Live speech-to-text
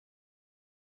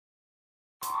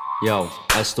Yo,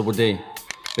 SDD,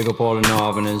 big up all the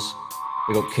Northerners,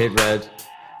 big up Kid Red,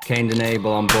 Caned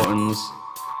Able on buttons.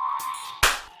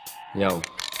 Yo.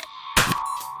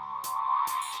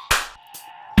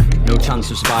 No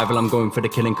chance of survival, I'm going for the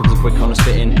killing, cause I'm quick on the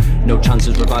spitting. No chance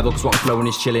of revival, cause what I'm flowing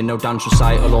is chilling. No dance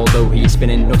recital, although he's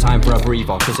spinning. No time for a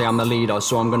breather, cause I am the leader.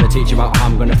 So I'm gonna teach you about how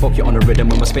I'm gonna fuck you on a rhythm.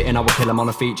 When we're spitting, I will kill him on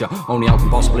a feature. Only outcome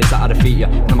possible is that I defeat you.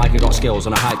 On the mic I got skills,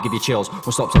 on a hype give you chills.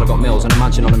 Won't stop till I got mills, and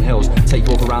imagine on them hills. Take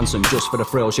you over ransom, just for the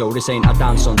thrills. Yo, this ain't a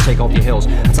dance, son, take off your heels.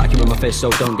 Attack you with my fist, so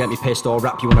don't get me pissed. Or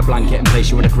wrap you in a blanket and place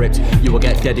you in a crypt. You will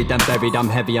get deaded, then buried, I'm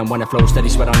heavy. And when I flow steady,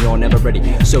 sweat on, you're never ready.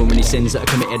 So many sins that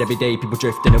are committed every day. People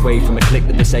drifting away from a click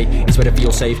that they say it's where they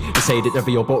feel safe. They say that they're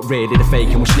real, but really they're fake,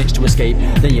 and we'll snitch to escape.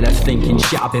 Then you're left thinking,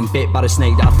 shit, I've been bit by the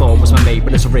snake that I thought was my mate.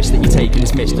 But it's a risk that you're taking,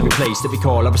 it's missed every place that we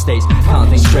call other states. Can't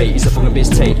think straight, it's a fucking biz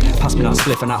take. Pass me that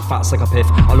spliff and that fat's like a piff.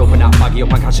 I'll open that baggie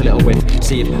up and catch a little whiff.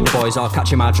 See if the boys are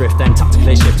catching my drift. Then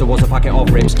tactically shift towards a packet of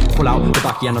ribs. Pull out the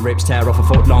backy and the ribs, tear off a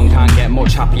foot long. Can't get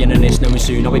much happier than this, knowing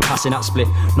soon I'll be passing that spliff.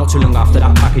 Not too long after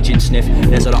that packaging sniff.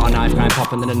 There's a lot of knife crime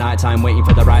popping in the night time, waiting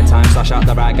for the right time. Slash out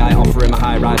the right guy, offer him a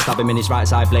high rise, stab him in his right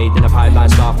side blade in a pipeline.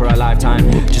 Star for a lifetime.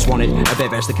 Just wanted a bit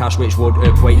of extra cash, which would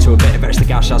equate to a bit of extra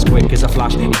cash as quick as a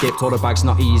flash. He dipped all the bags,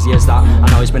 not easy as that.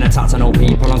 I know he's been attacked, I know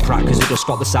people on crack, cause they just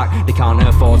got the sack. They can't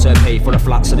afford to pay for a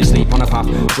flat, so they sleep on a path,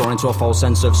 drawn into a false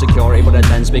sense of security, but it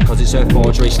ends because it's a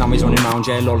forgery. Now he's running around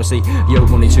jail lawlessly. He owed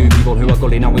money to people who are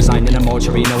gully, now he's lying in a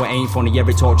mortuary. No, it ain't funny,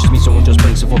 every tortures me, someone just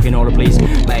brings some fucking order, please.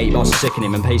 My 8 boss is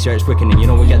sickening, and pace here it's quickening. You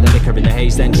know we get the liquor in the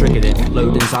haze, then triggered in.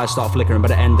 Loading's eyes start flickering,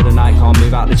 but at the end of the night can't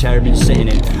move out the chair I've been sitting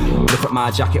in. Look at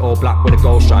my jacket all black with a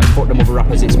gold stripe. Fuck them other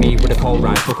rappers, it's me with a cold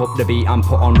rhyme. Fuck up the beat and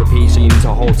put on repeat, so you need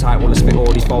to hold tight while I spit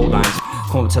all these bold lines.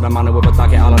 Come to the manor with a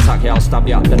dagger, I'll attack you, I'll stab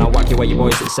you, then I'll whack you where your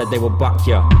boys that said they will back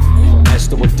you.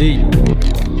 SDD.